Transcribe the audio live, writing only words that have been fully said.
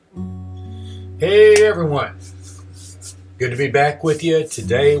Hey everyone, good to be back with you.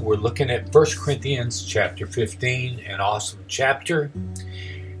 Today we're looking at 1 Corinthians chapter 15, an awesome chapter.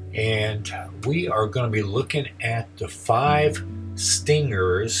 And we are going to be looking at the 5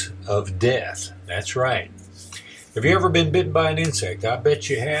 stingers of death. That's right. Have you ever been bitten by an insect? I bet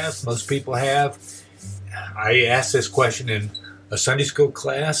you have. Most people have. I asked this question in a Sunday school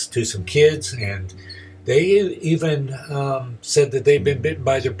class to some kids, and they even said that they've been bitten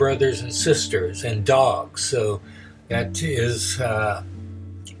by their brothers and sisters and dogs. So that is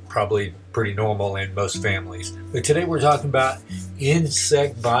probably pretty normal in most families. But today we're talking about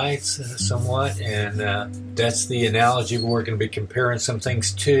insect bites somewhat, and that's the analogy we're going to be comparing some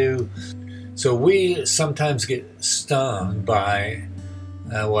things to. So we sometimes get stung by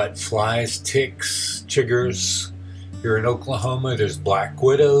flies, ticks, chiggers. Here in Oklahoma, there's black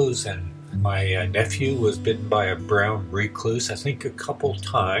widows, and my nephew was bitten by a brown recluse, I think a couple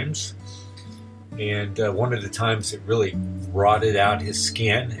times. And one of the times it really rotted out his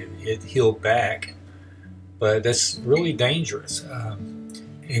skin. It healed back. But that's really dangerous.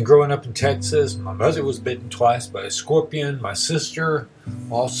 And growing up in Texas, my mother was bitten twice by a scorpion. My sister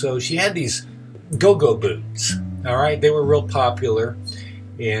also, she had these go-go boots. All right, they were real popular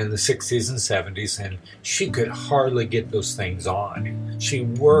in the 60s and 70s, and she could hardly get those things on. She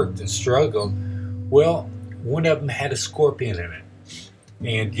worked and struggled. Well, one of them had a scorpion in it.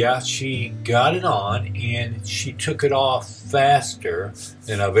 And yeah, she got it on, and she took it off faster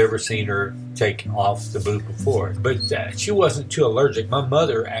than I've ever seen her take off the boot before. But she wasn't too allergic. My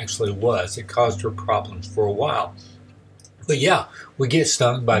mother actually was. It caused her problems for a while. But yeah, we get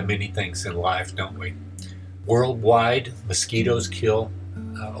stung by many things in life, don't we? Worldwide, mosquitoes kill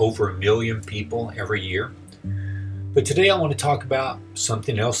over 1 million people every year. But today I want to talk about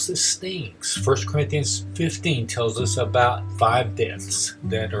something else that stings. 1 Corinthians 15 tells us about 5 deaths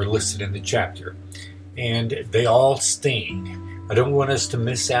that are listed in the chapter. And they all sting. I don't want us to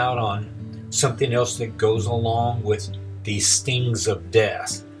miss out on something else that goes along with these stings of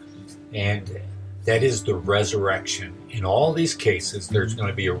death. And that is the resurrection. In all these cases, there's going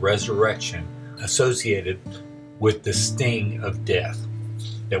to be a resurrection associated with the sting of death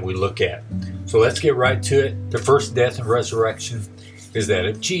that we look at. So let's get right to it. The first death and resurrection is that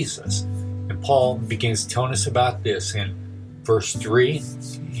of Jesus. And Paul begins telling us about this in verse 3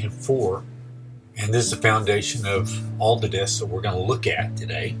 and 4. And this is the foundation of all the deaths that we're going to look at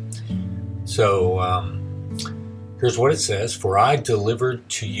today. So here's what it says. For I delivered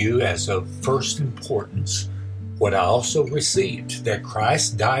to you as of first importance what I also received, that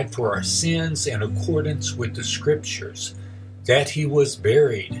Christ died for our sins in accordance with the Scriptures, that he was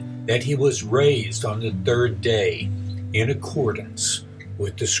buried, that he was raised on the 3rd day in accordance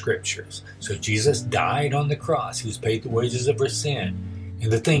with the Scriptures. So Jesus died on the cross. He was paid the wages of our sin.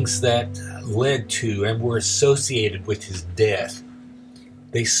 And the things that led to and were associated with his death,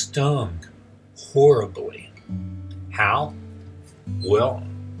 they stung horribly. How? Well,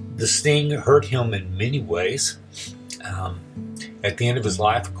 the sting hurt him in many ways. At the end of his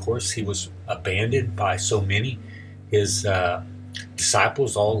life, of course, he was abandoned by so many. His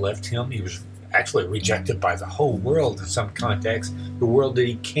disciples all left him. He was actually rejected by the whole world in some context, the world that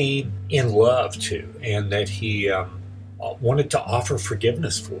he came in love to and that he wanted to offer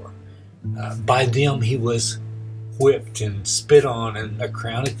forgiveness for. By them, he was whipped and spit on and a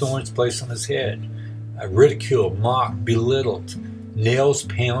crown of thorns placed on his head, ridiculed, mocked, belittled, nails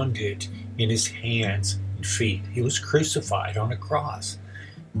pounded in his hands and feet. He was crucified on a cross.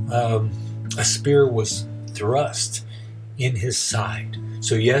 A spear was thrust in his side.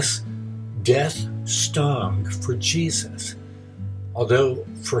 So yes, death stung for Jesus. Although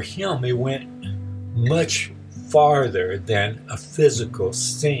for him it went much farther than a physical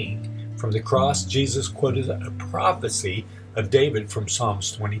sting. From the cross, Jesus quoted a prophecy of David from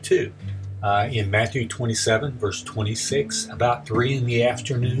Psalms 22. In Matthew 27, verse 26, about 3 in the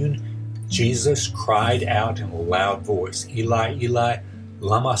afternoon, Jesus cried out in a loud voice, Eli, Eli,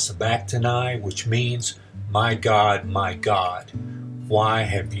 lama sabachthani, which means, my God, why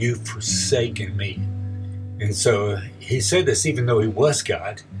have you forsaken me? And so he said this even though he was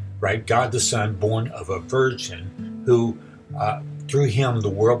God, right? God the Son, born of a virgin, who through him the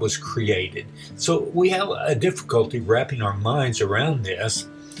world was created. So we have a difficulty wrapping our minds around this,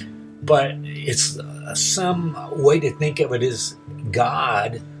 but it's some way to think of it as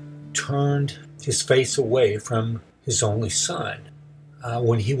God turned his face away from his only Son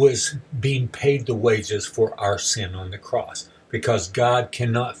when he was being paid the wages for our sin on the cross, because God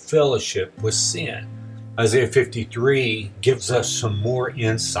cannot fellowship with sin. Isaiah 53 gives us some more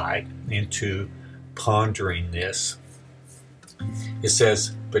insight into pondering this. It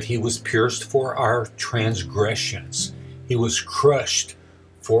says, but he was pierced for our transgressions. He was crushed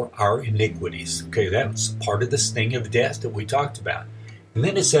for our iniquities. Okay, that's part of the sting of death that we talked about. And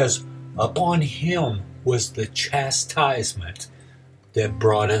then it says, upon him was the chastisement that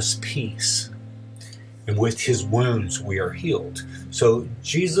brought us peace. And with his wounds we are healed. So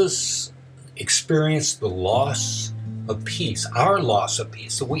Jesus experienced the loss of peace, our loss of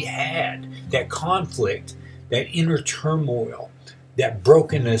peace. So we had that conflict, that inner turmoil, that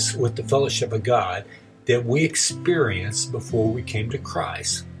brokenness with the fellowship of God that we experienced before we came to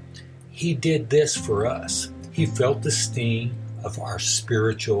Christ. He did this for us. He felt the sting of our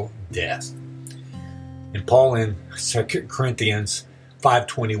spiritual death. And Paul in 2 Corinthians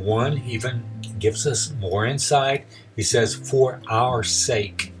 5:21 even gives us more insight. He says, for our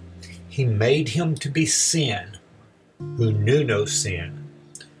sake, he made him to be sin who knew no sin,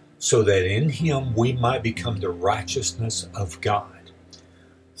 so that in him we might become the righteousness of God.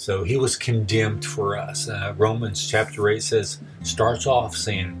 So he was condemned for us. Romans chapter 8 starts off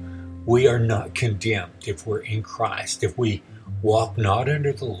saying, we are not condemned if we're in Christ, if we walk not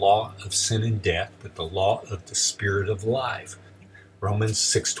under the law of sin and death, but the law of the Spirit of life. Romans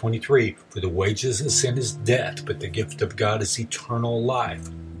 6:23, for the wages of sin is death, but the gift of God is eternal life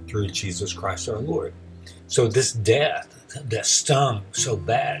through Jesus Christ our Lord. So this death that stung so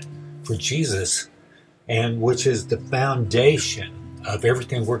bad for Jesus, and which is the foundation of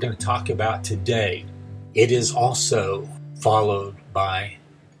everything we're going to talk about today, it is also followed by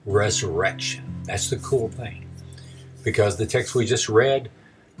resurrection. That's the cool thing. Because the text we just read,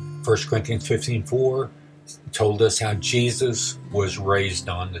 1 Corinthians 15:4, told us how Jesus was raised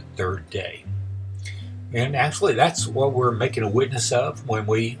on the third day. And actually, that's what we're making a witness of when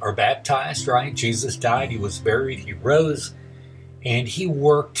we are baptized, right? Jesus died, he was buried, he rose, and he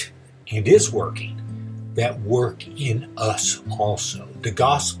worked and is working that work in us also. The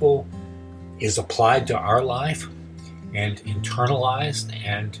gospel is applied to our life and internalized,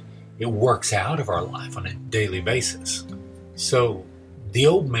 and it works out of our life on a daily basis. So the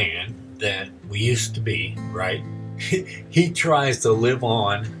old man that we used to be, right, he tries to live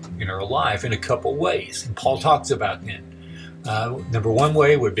on in our life in a couple ways. And Paul talks about that. Number one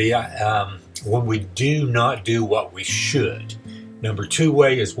way would be when we do not do what we should. Number two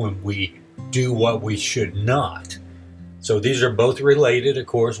way is when we do what we should not. So these are both related, of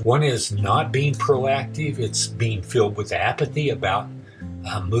course. One is not being proactive. It's being filled with apathy about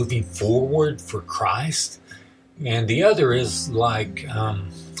moving forward for Christ. And the other is like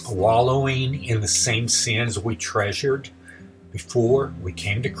wallowing in the same sins we treasured before we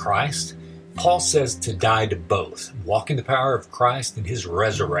came to Christ. Paul says to die to both, walk in the power of Christ and his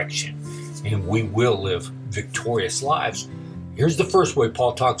resurrection, and we will live victorious lives. Here's the first way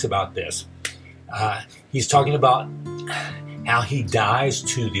Paul talks about this. He's talking about how he dies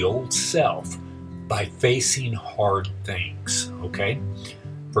to the old self by facing hard things, okay?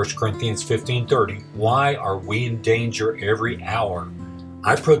 1 Corinthians 15:30, why are we in danger every hour?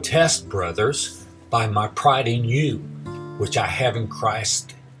 I protest, brothers, by my pride in you, which I have in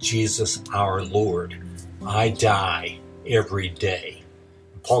Christ Jesus our Lord. I die every day.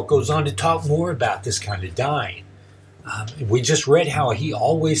 Paul goes on to talk more about this kind of dying. We just read how he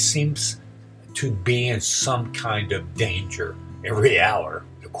always seems to be in some kind of danger every hour.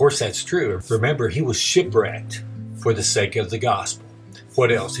 Of course, that's true. Remember, he was shipwrecked for the sake of the gospel.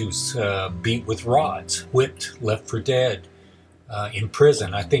 What else? He was beat with rods, whipped, left for dead, in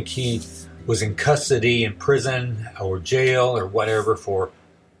prison. I think he was in custody in prison or jail or whatever for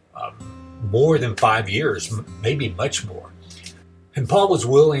more than 5 years, maybe much more. And Paul was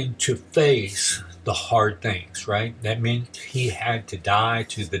willing to face the hard things, right? That meant he had to die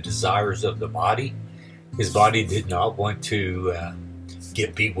to the desires of the body. His body did not want to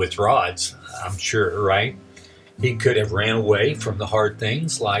get beat with rods, I'm sure, right? He could have ran away from the hard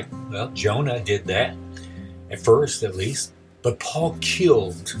things like, well, Jonah did that, at first at least. But Paul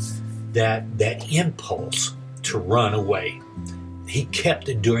killed that impulse to run away. He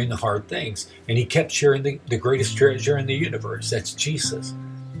kept doing the hard things, and he kept sharing the greatest treasure in the universe. That's Jesus.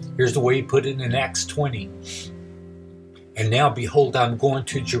 Here's the way he put it in Acts 20. And now, behold, I'm going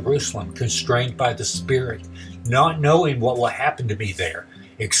to Jerusalem, constrained by the Spirit, not knowing what will happen to me there,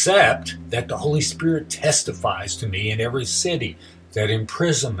 except that the Holy Spirit testifies to me in every city that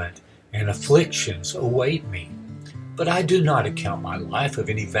imprisonment and afflictions await me. But I do not account my life of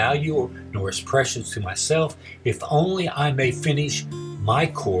any value, nor as precious to myself, if only I may finish my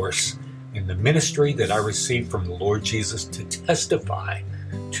course in the ministry that I received from the Lord Jesus to testify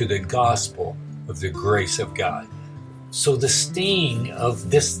to the gospel of the grace of God. So the sting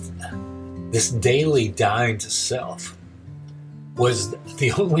of this daily dying to self was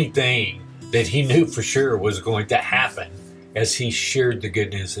the only thing that he knew for sure was going to happen as he shared the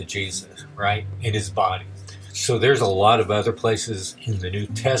good news of Jesus, right, in his body. So there's a lot of other places in the New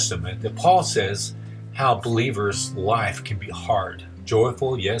Testament that Paul says how believers' life can be hard.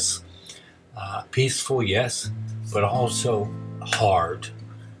 Joyful, yes. Peaceful, yes. But also hard.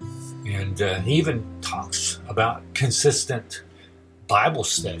 And he even talks about consistent Bible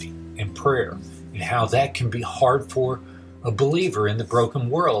study and prayer and how that can be hard for a believer in the broken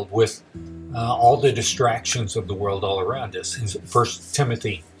world with all the distractions of the world all around us. In 1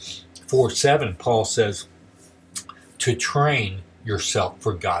 Timothy 4:7, Paul says, to train yourself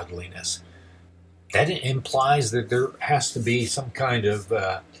for godliness. That implies that there has to be some kind of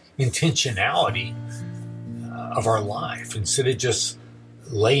intentionality of our life instead of just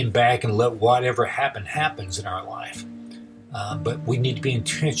laying back and let whatever happens in our life. But we need to be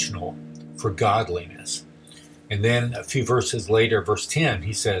intentional for godliness. And then a few verses later, verse 10,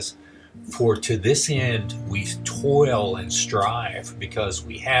 he says, for to this end we toil and strive because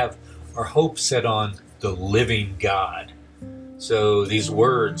we have our hope set on the living God. So these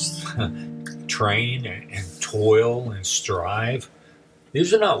words, train and toil and strive,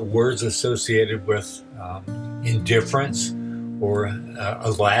 these are not words associated with indifference or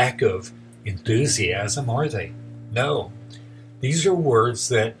a lack of enthusiasm, are they? No. These are words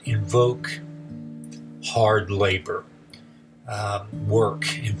that invoke hard labor,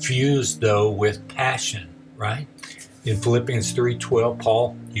 work, infused, though, with passion, right? In Philippians 3:12,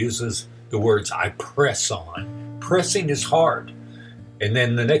 Paul uses the words, I press on. Pressing is hard. And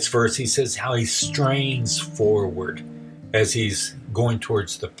then the next verse, he says how he strains forward as he's going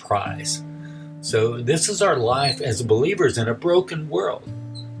towards the prize. So this is our life as believers in a broken world.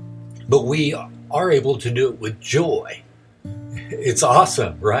 But we are able to do it with joy. It's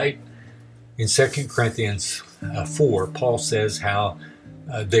awesome, right? In 2 Corinthians 4, Paul says how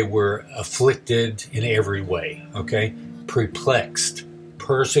they were afflicted in every way, okay? Perplexed,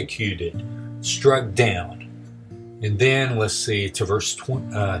 persecuted, struck down. And then, let's see, to verse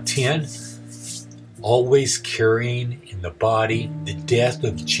 10, always carrying in the body the death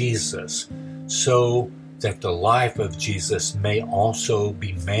of Jesus, so that the life of Jesus may also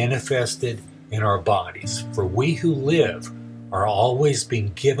be manifested in our bodies. For we who live are always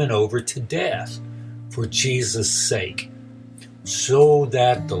being given over to death for Jesus' sake, so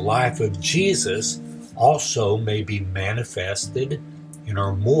that the life of Jesus also may be manifested in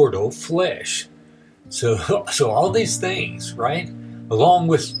our mortal flesh. So all these things, right? Along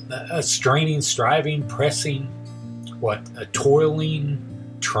with straining, striving, pressing,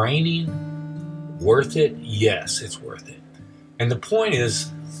 toiling, training, worth it? Yes, it's worth it. And the point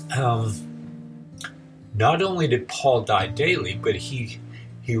is, not only did Paul die daily, but he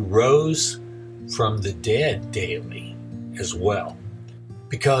rose from the dead daily as well.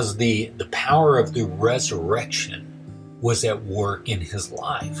 Because the power of the resurrection was at work in his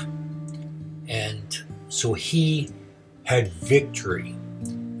life. And so he had victory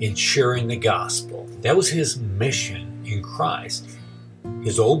in sharing the gospel. That was his mission in Christ.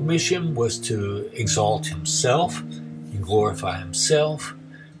 His old mission was to exalt himself and glorify himself.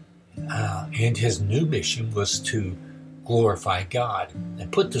 And his new mission was to glorify God and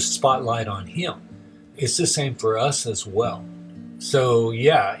put the spotlight on him. It's the same for us as well. So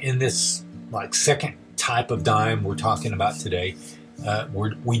yeah, in this second type of dying we're talking about today,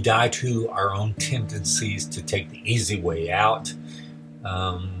 we die to our own tendencies to take the easy way out.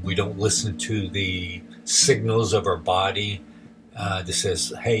 We don't listen to the signals of our body that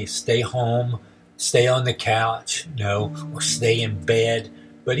says, hey, stay home, stay on the couch, or stay in bed.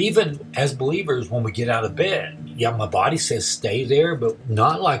 But even as believers, when we get out of bed, my body says stay there, but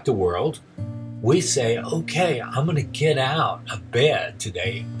not like the world. We say, okay, I'm going to get out of bed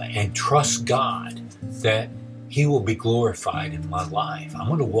today and trust God that He will be glorified in my life. I'm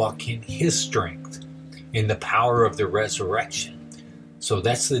going to walk in His strength, in the power of the resurrection. So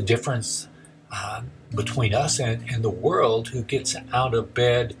that's the difference between us and the world, who gets out of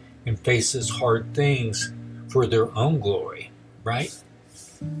bed and faces hard things for their own glory, right?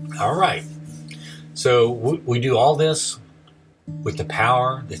 All right. So we do all this with the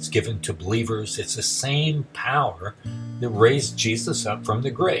power that's given to believers. It's the same power that raised Jesus up from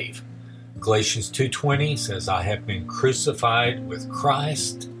the grave. Galatians 2:20 says, I have been crucified with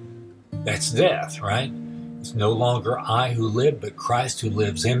Christ. That's death, right? It's no longer I who live, but Christ who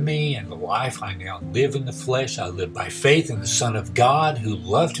lives in me. And the life I now live in the flesh, I live by faith in the Son of God who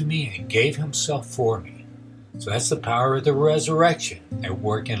loved me and gave himself for me. So that's the power of the resurrection at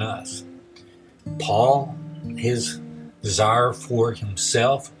work in us. Paul, his desire for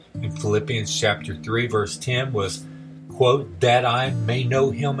himself in Philippians chapter 3, verse 10 was quote, that I may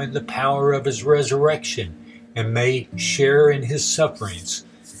know him in the power of his resurrection and may share in his sufferings,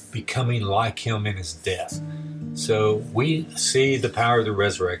 becoming like him in his death. So we see the power of the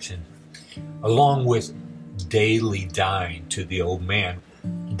resurrection along with daily dying to the old man.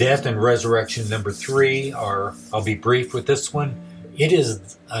 Death and resurrection number 3 are, I'll be brief with this one. It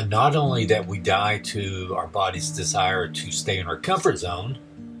is not only that we die to our body's desire to stay in our comfort zone,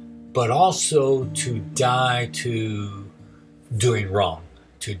 but also to die to doing wrong,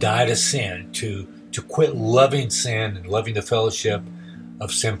 to die to sin, to quit loving sin and loving the fellowship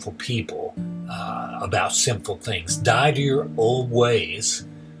of sinful people, about sinful things. Die to your old ways,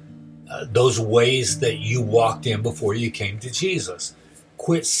 those ways that you walked in before you came to Jesus.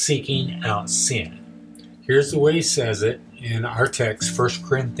 Quit seeking out sin. Here's the way he says it in our text, 1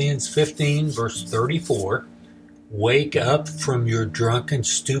 Corinthians 15, verse 34. Wake up from your drunken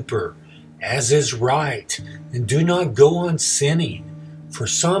stupor, as is right, and do not go on sinning, for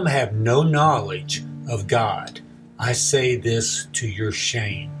some have no knowledge of God. I say this to your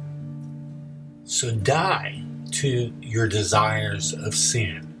shame. So die to your desires of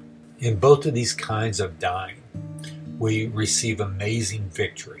sin. In both of these kinds of dying, we receive amazing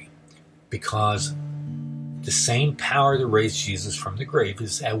victory because the same power that raised Jesus from the grave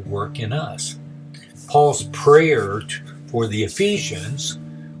is at work in us. Paul's prayer for the Ephesians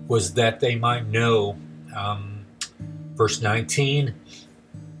was that they might know, verse 19,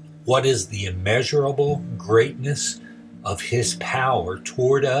 what is the immeasurable greatness of his power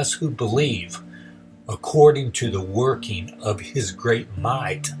toward us who believe, according to the working of his great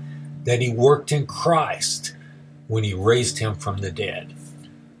might that he worked in Christ when he raised him from the dead.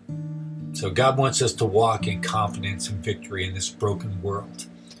 So God wants us to walk in confidence and victory in this broken world.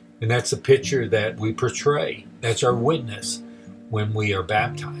 And that's a picture that we portray. That's our witness when we are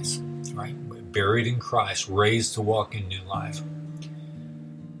baptized, right? Buried in Christ, raised to walk in new life.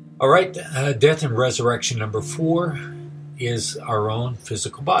 All right, death and resurrection number 4 is our own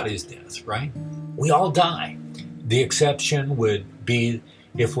physical body's death, right? We all die. The exception would be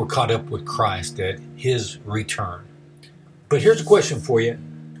if we're caught up with Christ at his return. But here's a question for you.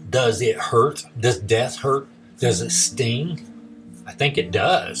 Does it hurt? Does death hurt? Does it sting? I think it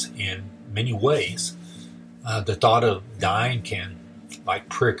does in many ways. The thought of dying can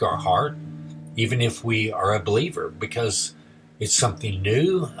prick our heart, even if we are a believer, because it's something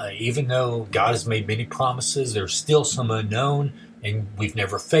new. Even though God has made many promises, there's still some unknown, and we've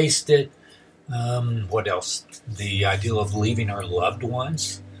never faced it. What else? The idea of leaving our loved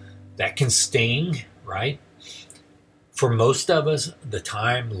ones, that can sting, right? For most of us, the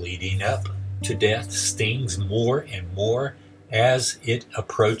time leading up to death stings more and more as it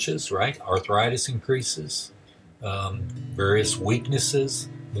approaches, right? Arthritis increases, various weaknesses,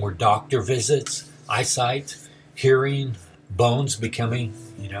 more doctor visits, eyesight, hearing, bones becoming,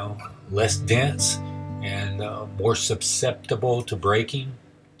 less dense and more susceptible to breaking.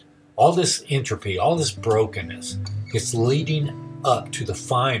 All this entropy, all this brokenness, it's leading up to the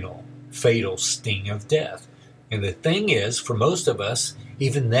final fatal sting of death. And the thing is, for most of us,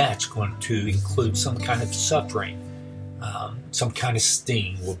 even that's going to include some kind of suffering. Some kind of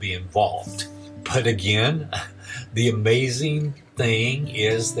sting will be involved. But again, the amazing thing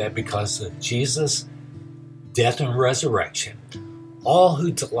is that because of Jesus' death and resurrection, all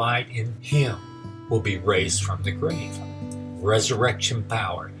who delight in him will be raised from the grave. Resurrection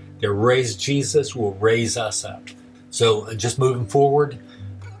power that raised Jesus will raise us up. So just moving forward,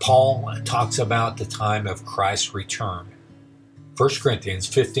 Paul talks about the time of Christ's return. 1 Corinthians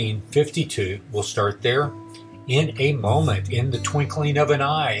 15:52, we'll start there. In a moment, in the twinkling of an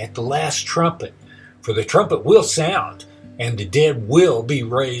eye, at the last trumpet, for the trumpet will sound, and the dead will be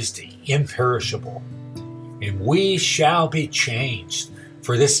raised imperishable. And we shall be changed,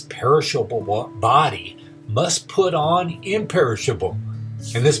 for this perishable body must put on imperishable,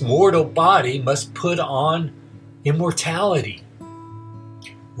 and this mortal body must put on immortality.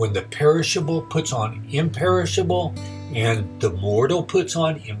 When the perishable puts on imperishable, and the mortal puts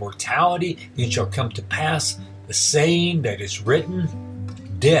on immortality, it shall come to pass the saying that is written,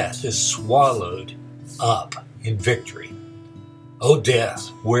 death is swallowed up in victory. O death,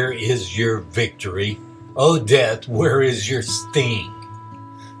 where is your victory? O death, where is your sting?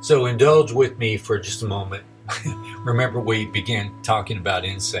 So indulge with me for just a moment. Remember, we began talking about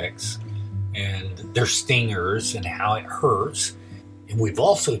insects and their stingers and how it hurts. And we've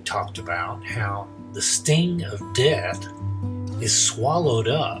also talked about how the sting of death is swallowed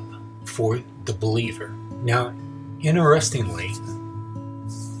up for the believer. Now, interestingly,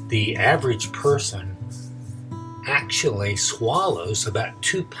 the average person actually swallows about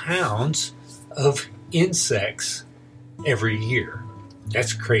 2 pounds of insects every year.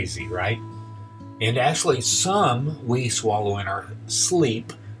 That's crazy, right? And actually some we swallow in our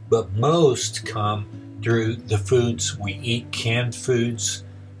sleep, but most come through the foods we eat, canned foods,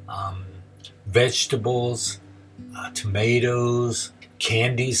 vegetables, tomatoes.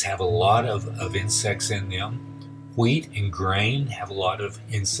 Candies have a lot of insects in them. Wheat and grain have a lot of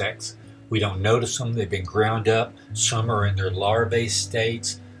insects. We don't notice them. They've been ground up. Some are in their larvae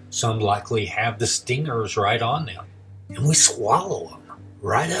states. Some likely have the stingers right on them. And we swallow them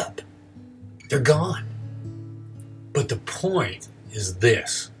right up. They're gone. But the point is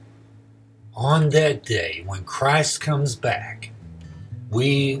this. On that day, when Christ comes back,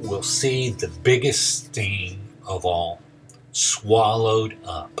 we will see the biggest sting of all, swallowed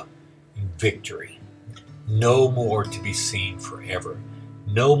up in victory. No more to be seen forever.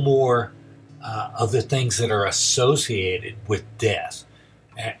 No more of the things that are associated with death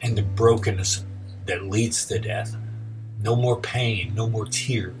and the brokenness that leads to death. No more pain, no more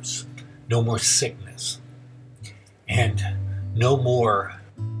tears, no more sickness, and no more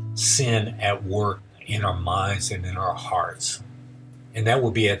sin at work in our minds and in our hearts. And that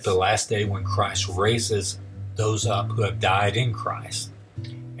will be at the last day when Christ raises those up who have died in Christ,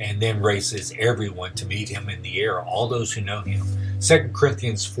 and then raises everyone to meet him in the air, all those who know him. 2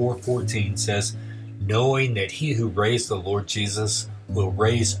 Corinthians 4:14 says, knowing that he who raised the Lord Jesus will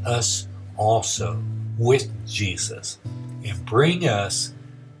raise us also with Jesus and bring us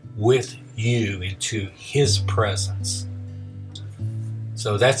with you into his presence.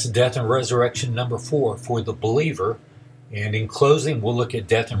 So that's death and resurrection number 4 for the believer. And in closing, we'll look at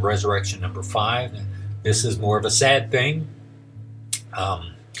death and resurrection number 5. This is more of a sad thing.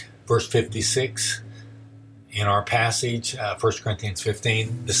 Verse 56 in our passage, 1 Corinthians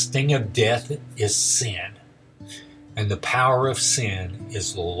 15, the sting of death is sin, and the power of sin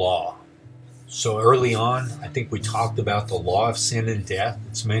is the law. So early on, I think we talked about the law of sin and death.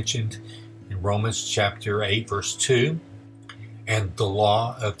 It's mentioned in Romans chapter 8, verse 2, and the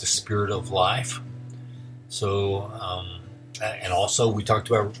law of the Spirit of life. So, and also we talked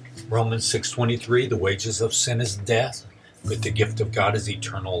about Romans 6:23, the wages of sin is death, but the gift of God is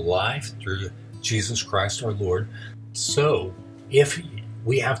eternal life through Jesus Christ our Lord. So, if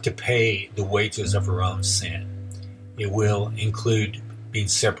we have to pay the wages of our own sin, it will include being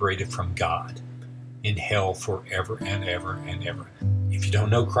separated from God in hell forever and ever and ever. If you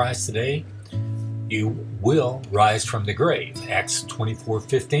don't know Christ today, you will rise from the grave. Acts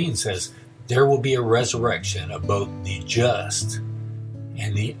 24:15 says, there will be a resurrection of both the just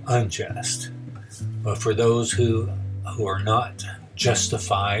and the unjust. But for those who are not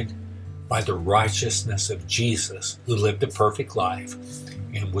justified by the righteousness of Jesus, who lived a perfect life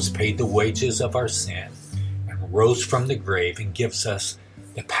and was paid the wages of our sin and rose from the grave and gives us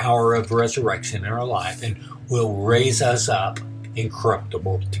the power of resurrection in our life and will raise us up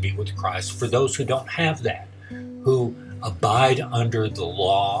incorruptible to be with Christ. For those who don't have that, who abide under the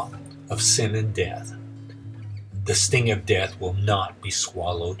law of sin and death, the sting of death will not be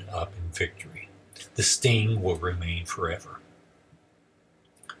swallowed up in victory. The sting will remain forever.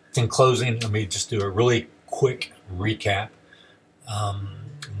 In closing, let me just do a really quick recap.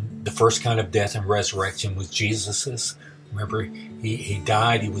 The first kind of death and resurrection was Jesus's. Remember, he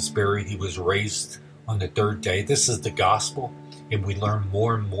died, he was buried, he was raised on the third day. This is the gospel, and we learn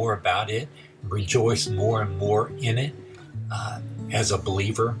more and more about it, rejoice more and more in it as a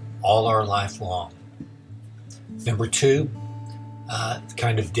believer all our life long. Number 2, the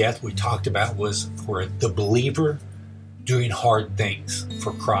kind of death we talked about was for the believer doing hard things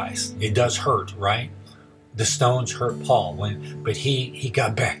for Christ. It does hurt, right? The stones hurt Paul, but he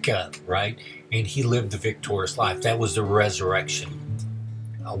got back up, right? And he lived the victorious life. That was the resurrection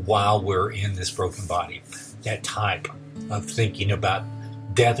while we're in this broken body. That type of thinking about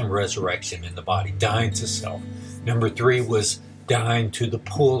death and resurrection in the body, dying to self. Number 3 was dying to the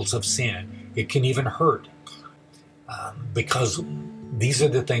pulls of sin. It can even hurt because these are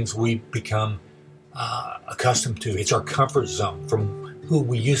the things we become accustomed to. It's our comfort zone from who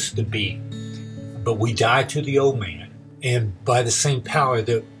we used to be. But we die to the old man. And by the same power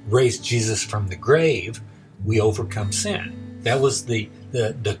that raised Jesus from the grave, we overcome sin. That was the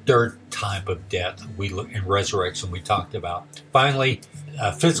third type of death in resurrection we talked about. Finally,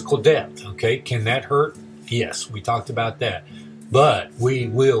 physical death. Okay, can that hurt? Yes, we talked about that. But we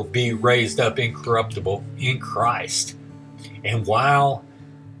will be raised up incorruptible in Christ. And while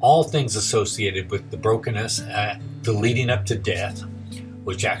all things associated with the brokenness, the leading up to death,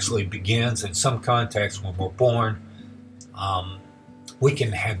 which actually begins in some context when we're born, we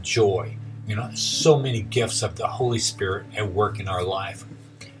can have joy. So many gifts of the Holy Spirit at work in our life.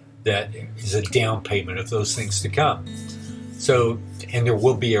 that is a down payment of those things to come. So, and there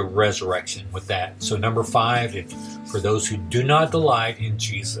will be a resurrection with that. So number 5, for those who do not delight in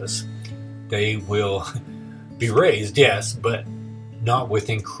Jesus, they will be raised, yes, but not with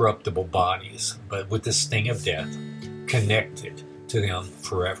incorruptible bodies, but with the sting of death connected to them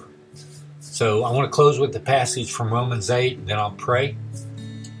forever. So I want to close with the passage from Romans 8, and then I'll pray.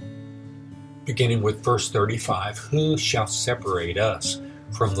 Beginning with verse 35, who shall separate us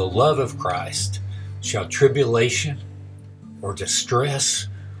from the love of Christ? Shall tribulation, or distress,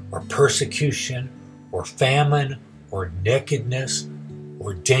 or persecution, or famine, or nakedness,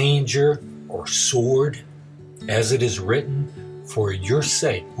 or danger, or sword? As it is written, for your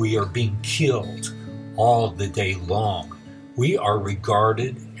sake we are being killed all the day long. We are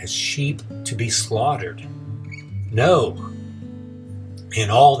regarded as sheep to be slaughtered. No, in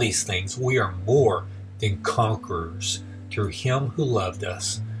all these things we are more than conquerors through him who loved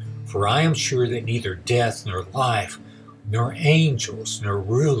us. For I am sure that neither death, nor life, nor angels, nor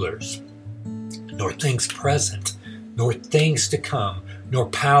rulers, nor things present, nor things to come, nor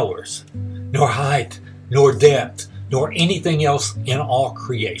powers, nor height, nor depth, nor anything else in all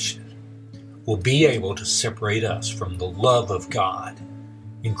creation will be able to separate us from the love of God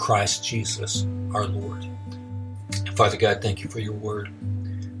in Christ Jesus our Lord. Father God, thank you for your word.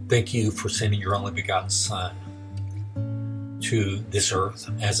 Thank you for sending your only begotten Son to this earth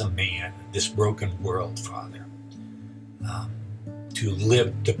as a man, this broken world, Father, to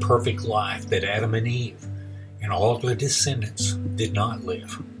live the perfect life that Adam and Eve and all their descendants did not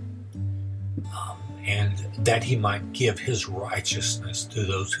live, and that he might give his righteousness to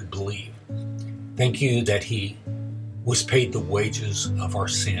those who believe. Thank you that he was paid the wages of our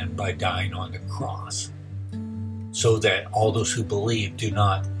sin by dying on the cross, so that all those who believe do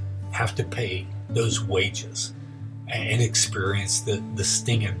not have to pay those wages and experience the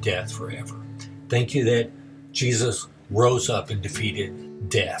sting of death forever. Thank you that Jesus rose up and defeated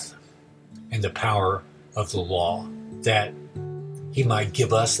death and the power of the law, that he might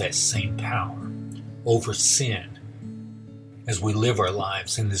give us that same power over sin as we live our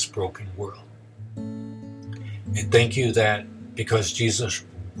lives in this broken world. And thank you that because Jesus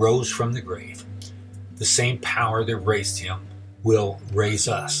rose from the grave, the same power that raised him will raise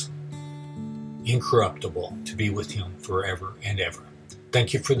us incorruptible to be with him forever and ever.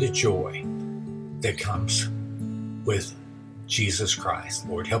 Thank you for the joy that comes with Jesus Christ.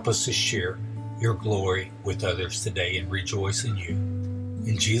 Lord, help us to share your glory with others today and rejoice in you.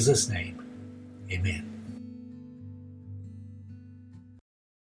 In Jesus' name, amen.